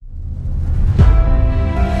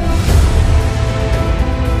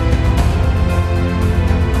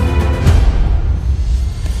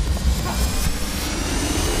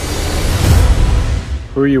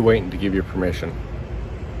Who are you waiting to give your permission?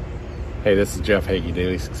 Hey, this is Jeff Hagee,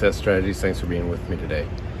 Daily Success Strategies. Thanks for being with me today.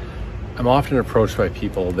 I'm often approached by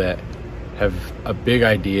people that have a big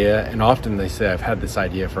idea, and often they say, I've had this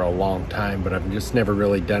idea for a long time, but I've just never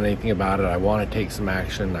really done anything about it. I want to take some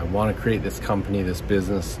action. I want to create this company, this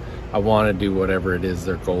business. I want to do whatever it is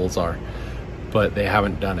their goals are, but they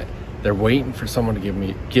haven't done it. They're waiting for someone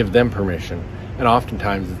to give them permission. And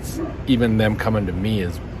oftentimes it's even them coming to me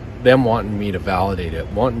as them wanting me to validate it,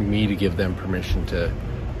 wanting me to give them permission to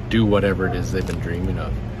do whatever it is they've been dreaming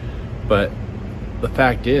of. But the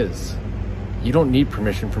fact is, you don't need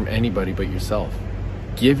permission from anybody but yourself.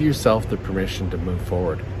 Give yourself the permission to move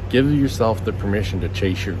forward. Give yourself the permission to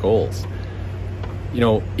chase your goals. You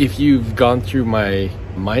know, if you've gone through my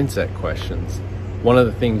mindset questions, one of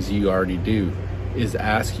the things you already do is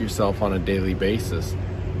ask yourself on a daily basis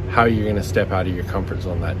how you're going to step out of your comfort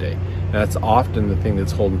zone that day. And that's often the thing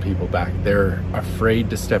that's holding people back. They're afraid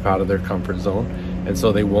to step out of their comfort zone, and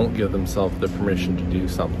so they won't give themselves the permission to do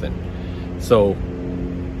something. So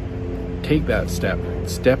take that step.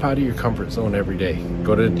 Step out of your comfort zone every day.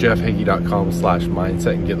 Go to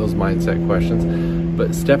jeffhagee.com/mindset and get those mindset questions.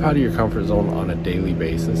 But step out of your comfort zone on a daily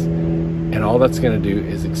basis. And all that's going to do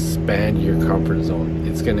is expand your comfort zone.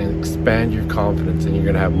 It's going to expand your confidence, and you're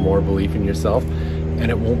going to have more belief in yourself. And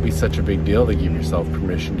it won't be such a big deal to give yourself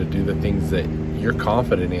permission to do the things that you're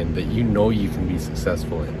confident in, that you know you can be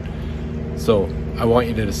successful in. So I want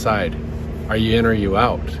you to decide, are you in or are you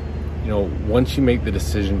out? You know, once you make the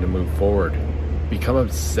decision to move forward, become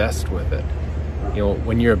obsessed with it. You know,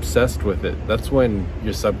 when you're obsessed with it, that's when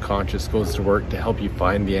your subconscious goes to work to help you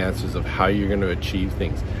find the answers of how you're going to achieve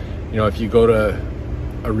things. You know, if you go to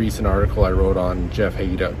a recent article I wrote on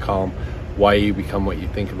jeffhagee.com, Why You Become What You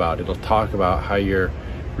Think About, it'll talk about how your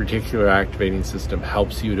reticular activating system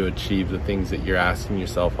helps you to achieve the things that you're asking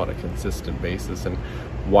yourself on a consistent basis, and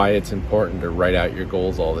why it's important to write out your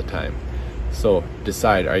goals all the time. So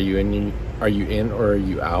decide, are you in or are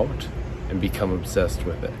you out, and become obsessed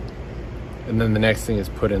with it. And then the next thing is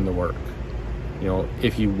put in the work. You know,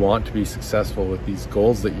 if you want to be successful with these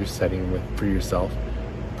goals that you're setting for yourself,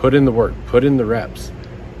 put in the work, put in the reps.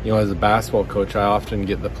 You know, as a basketball coach, I often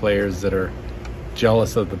get the players that are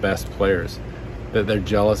jealous of the best players, that they're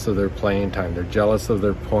jealous of their playing time, they're jealous of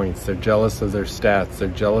their points, they're jealous of their stats, they're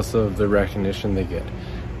jealous of the recognition they get.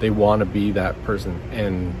 They want to be that person,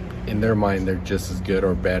 and in their mind, they're just as good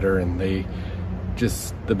or better, and the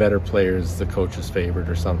better players, the coach's favorite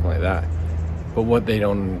or something like that. But what they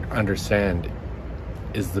don't understand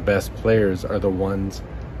is the best players are the ones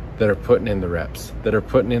that are putting in the reps, that are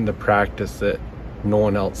putting in the practice that no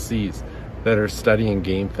one else sees, that are studying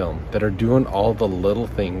game film, that are doing all the little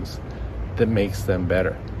things that makes them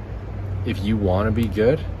better. If you want to be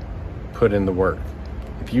good, put in the work.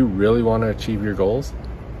 If you really want to achieve your goals,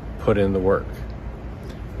 put in the work.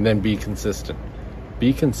 And then be consistent.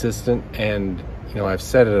 Be consistent, and you know, I've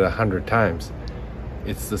said it 100 times.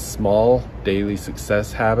 It's the small daily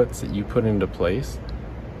success habits that you put into place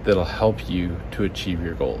that'll help you to achieve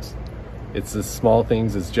your goals. It's the small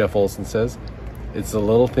things, as Jeff Olson says, it's the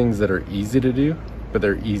little things that are easy to do, but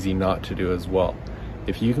they're easy not to do as well.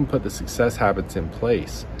 If you can put the success habits in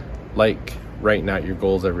place, like writing out your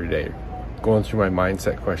goals every day, going through my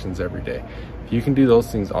mindset questions every day, if you can do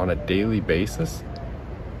those things on a daily basis,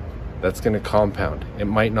 that's going to compound. It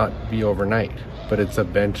might not be overnight, but it's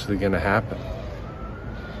eventually going to happen.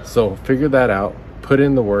 So figure that out, put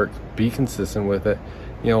in the work, be consistent with it.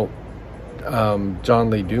 You know, John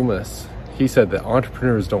Lee Dumas, he said that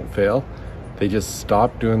entrepreneurs don't fail. They just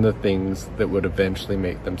stop doing the things that would eventually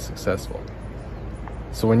make them successful.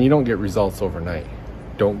 So when you don't get results overnight,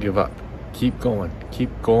 don't give up. Keep going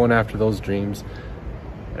after those dreams,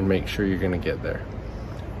 and make sure you're going to get there.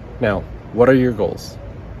 Now, what are your goals?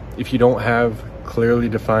 If you don't have clearly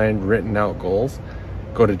defined, written out goals,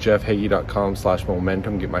 go to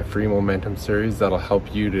jeffhagee.com/momentum, get my free momentum series that'll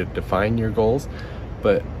help you to define your goals.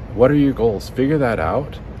 But what are your goals? Figure that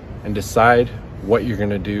out and decide what you're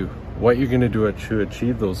going to do, to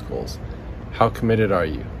achieve those goals. How committed are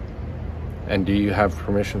you? And do you have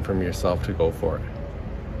permission from yourself to go for it?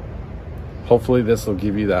 Hopefully this will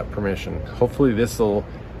give you that permission. Hopefully this will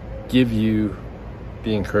give you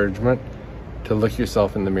the encouragement to look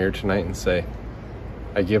yourself in the mirror tonight and say,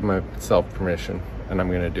 I give myself permission, and I'm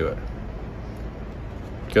going to do it.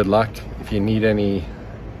 Good luck. If you need any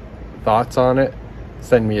thoughts on it,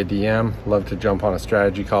 send me a DM. Love to jump on a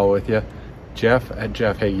strategy call with you.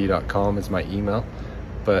 Jeff@jeffhagee.com is my email.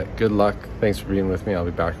 But good luck. Thanks for being with me. I'll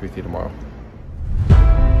be back with you tomorrow.